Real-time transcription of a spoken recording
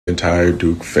Entire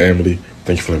Duke family,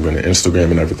 thank you for being on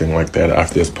Instagram and everything like that.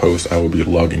 After this post, I will be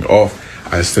logging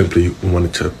off. I simply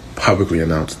wanted to publicly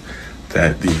announce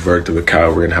that the verdict of the Kyle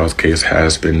Rittenhouse case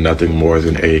has been nothing more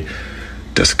than a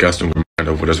disgusting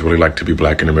reminder of what it's really like to be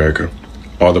black in America.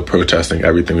 All the protesting,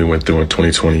 everything we went through in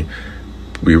 2020,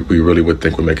 we really would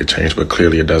think would make a change, but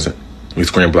clearly it doesn't. We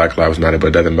scream Black Lives Matter, but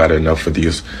it doesn't matter enough for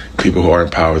these people who are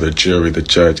in power, the jury, the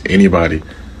judge, anybody,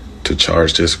 to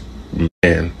charge this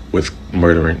man with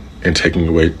murdering and taking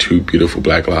away two beautiful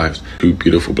black lives, two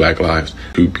beautiful black lives,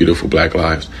 two beautiful black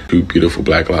lives, two beautiful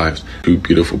black lives, two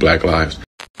beautiful black lives.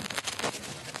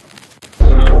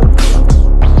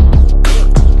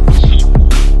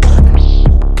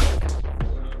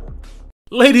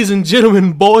 Ladies and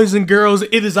gentlemen, boys and girls,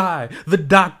 it is I, the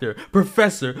doctor,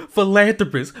 professor,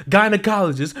 philanthropist,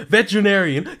 gynecologist,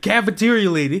 veterinarian,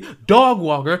 cafeteria lady, dog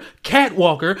walker, cat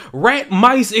walker, rat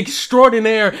mice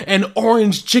extraordinaire, and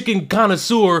orange chicken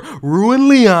connoisseur, Ruin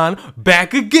Leon,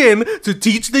 back again to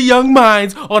teach the young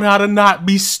minds on how to not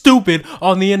be stupid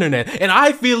on the internet. And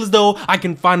I feel as though I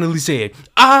can finally say it.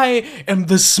 I am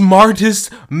the smartest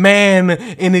man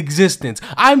in existence.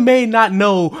 I may not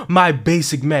know my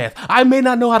basic math. I may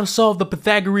not know how to solve the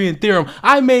Pythagorean theorem.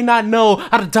 I may not know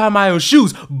how to tie my own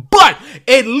shoes, but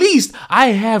at least I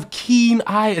have keen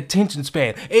eye attention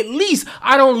span. At least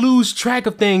I don't lose track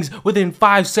of things within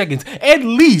 5 seconds. At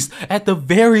least, at the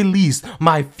very least,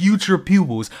 my future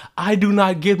pupils, I do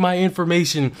not get my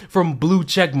information from blue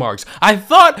check marks. I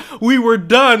thought we were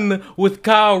done with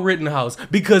Kyle Rittenhouse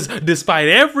because despite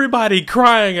everybody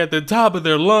crying at the top of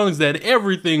their lungs that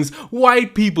everything's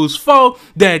white people's fault,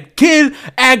 that kid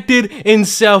acted in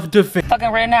self-defense.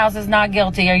 Fucking Rittenhouse is not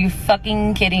guilty. Are you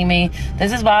fucking kidding me?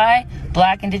 This is why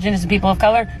black, indigenous, and people of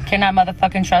color cannot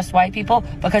motherfucking trust white people,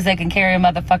 because they can carry a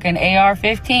motherfucking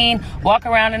AR-15, walk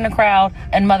around in the crowd,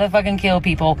 and motherfucking kill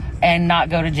people and not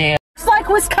go to jail. It's like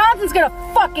Wisconsin's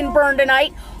gonna fucking burn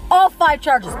tonight. All 5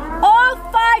 charges. All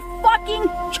 5 fucking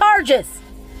charges.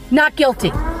 Not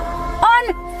guilty.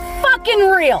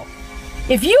 Unfucking real.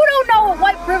 If you don't know what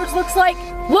white privilege looks like,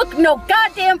 look no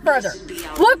goddamn further.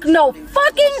 Look no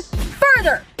fucking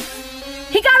further.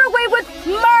 He got away with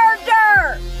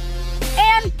murder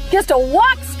and gets to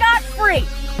walk scot-free.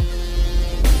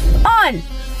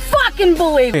 Unfucking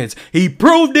believable. He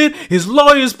proved it, his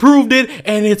lawyers proved it,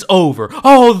 and it's over.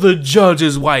 Oh, the judge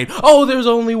is white. Oh, there's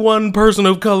only one person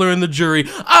of color in the jury.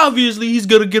 Obviously, he's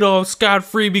gonna get off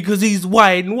scot-free because he's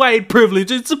white and white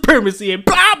privilege and supremacy and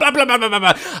blah, blah, blah, blah, blah,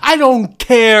 blah. I don't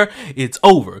care. It's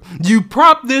over. You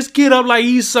prop this kid up like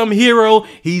he's some hero.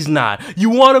 He's not. You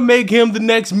want to make him the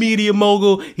next media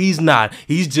mogul. He's not.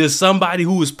 He's just somebody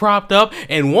who was propped up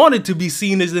and wanted to be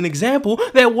seen as an example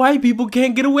that white people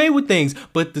can't get away with things.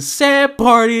 But the sad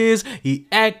part is he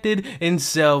acted in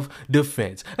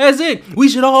self-defense. That's it. We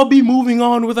should all be moving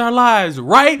on with our lives,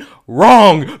 right?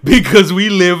 Wrong, because we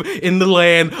live in the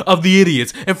land of the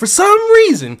idiots. And for some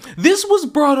reason, this was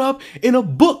brought up in a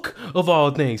book of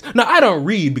all things. Now, I don't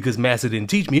read because Massa didn't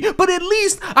teach me, but at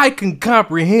least I can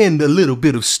comprehend a little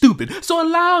bit of stupid. So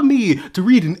allow me to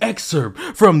read an excerpt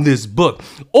from this book.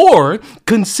 Or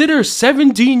consider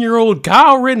 17-year-old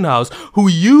Kyle Rittenhouse, who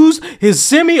used his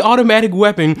semi-automatic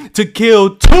weapon to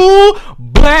kill 2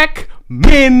 black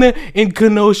men in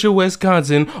Kenosha,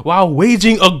 Wisconsin, while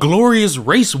waging a glorious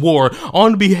race war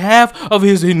on behalf of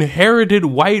his inherited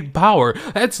white power.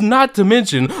 That's not to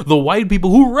mention the white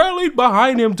people who rallied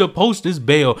behind him to post his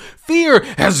bail. Fear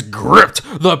has gripped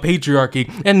the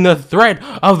patriarchy, and the threat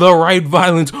of the right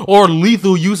violence or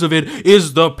lethal use of it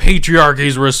is the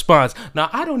patriarchy's response. Now,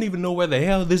 I don't even know where the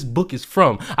hell this book is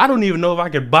from. I don't even know if I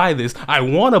could buy this. I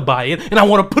want to buy it, and I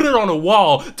want to put it on a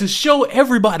wall to show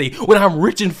everybody when I'm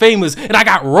rich and famous and I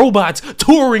got robots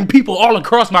touring people all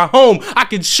across my home. I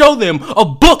can show them a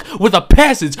book with a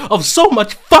passage of so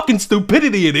much fucking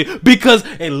stupidity in it, because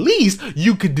at least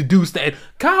you could deduce that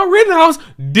Kyle Rittenhouse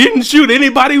didn't shoot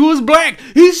anybody who was black.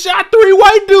 He shot 3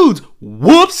 white dudes.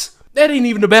 Whoops. That ain't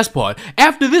even the best part.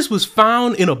 After this was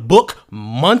found in a book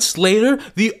months later,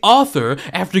 the author,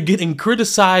 after getting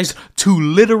criticized to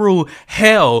literal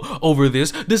hell over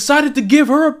this, decided to give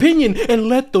her opinion and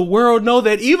let the world know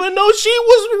that even though she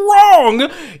was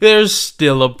wrong, there's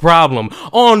still a problem.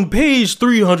 On page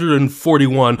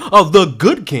 341 of The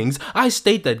Good Kings, I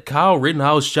state that Kyle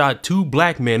Rittenhouse shot 2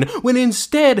 black men when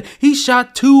instead he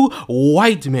shot 2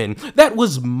 white men. That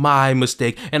was my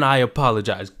mistake and I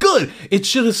apologize. Good! It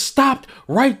should have stopped stopped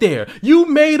right there. You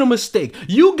made a mistake.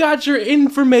 You got your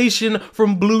information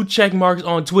from blue check marks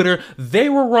on Twitter. They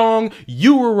were wrong.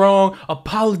 You were wrong.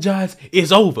 Apologize.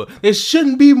 It's over. There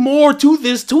shouldn't be more to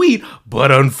this tweet,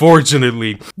 but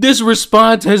unfortunately, this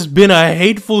response has been a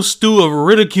hateful stew of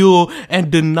ridicule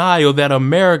and denial that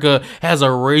America has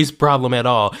a race problem at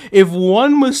all. If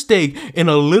one mistake in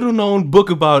a little-known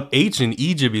book about ancient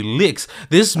Egypt elicits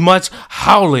this much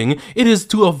howling, it is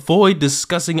to avoid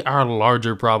discussing our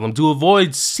larger problem, to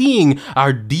avoid seeing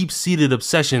our deep-seated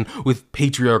obsession with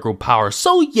patriarchal power.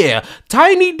 So yeah,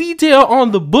 tiny detail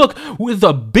on the book with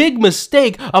a big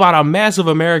mistake about a massive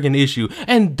American issue,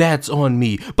 and that's on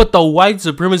me. But the white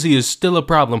supremacy is still a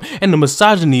problem, and the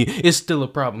misogyny is still a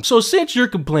problem. So since you're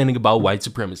complaining about white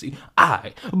supremacy,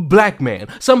 I, black man,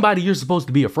 somebody you're supposed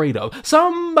to be afraid of,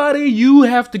 somebody you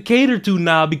have to cater to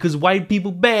now because white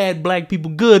people bad, black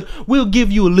people good, will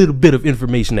give you a little bit of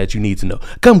information that you need to know.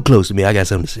 Come close to me, I got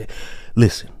something to say.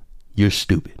 Listen, you're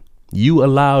stupid. You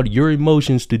allowed your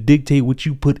emotions to dictate what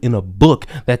you put in a book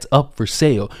that's up for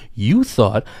sale. You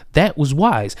thought that was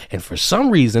wise. And for some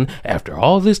reason, after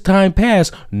all this time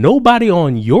passed, nobody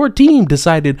on your team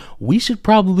decided we should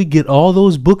probably get all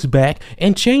those books back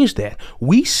and change that.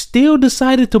 We still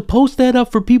decided to post that up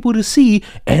for people to see.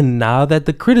 And now that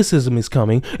the criticism is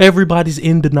coming, everybody's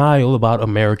in denial about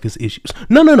America's issues.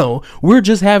 No. We're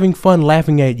just having fun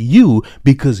laughing at you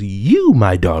because you,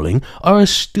 my darling, are a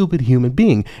stupid human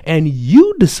being. And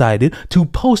you decided to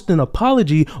post an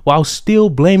apology while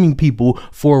still blaming people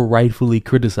for rightfully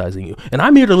criticizing you. And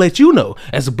I'm here to let you know,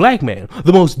 as a black man,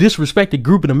 the most disrespected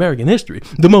group in American history,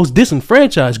 the most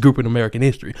disenfranchised group in American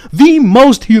history, the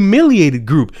most humiliated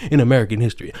group in American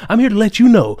history, I'm here to let you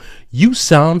know, you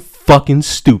sound fucking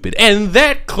stupid. And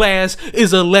that, class,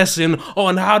 is a lesson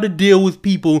on how to deal with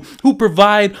people who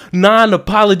provide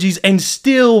non-apologies and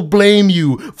still blame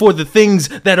you for the things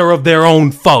that are of their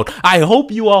own fault. I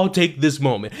hope you all take this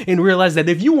moment and realize that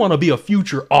if you want to be a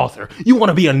future author, you want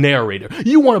to be a narrator,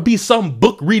 you want to be some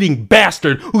book reading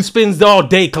bastard who spends all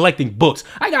day collecting books,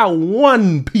 I got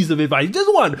one piece of advice,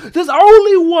 just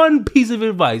only one piece of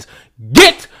advice.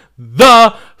 Get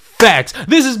the facts.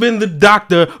 This has been the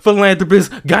doctor,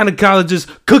 philanthropist,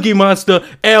 gynecologist, cookie monster,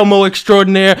 Elmo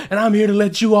extraordinaire, and I'm here to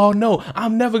let you all know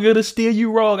I'm never gonna steer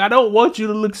you wrong. I don't want you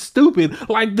to look stupid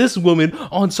like this woman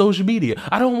on social media.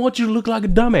 I don't want you to look like a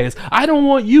dumbass. I don't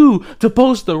want you to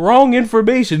post the wrong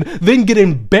information, then get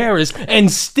embarrassed and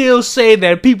still say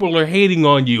that people are hating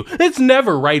on you. It's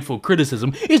never rightful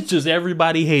criticism. It's just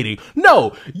everybody hating.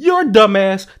 No, you're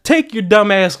dumbass. Take your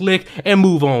dumbass lick and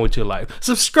move on with your life.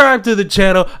 Subscribe to the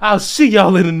channel. I'll see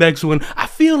y'all in the next one. I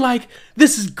feel like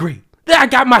this is great. I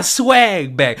got my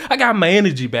swag back. I got my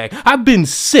energy back. I've been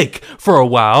sick for a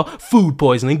while. Food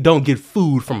poisoning. Don't get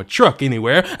food from a truck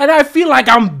anywhere. And I feel like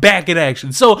I'm back in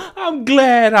action. So I'm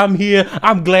glad I'm here.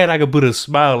 I'm glad I can put a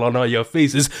smile on all your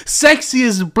faces.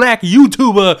 Sexiest black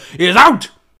YouTuber is out.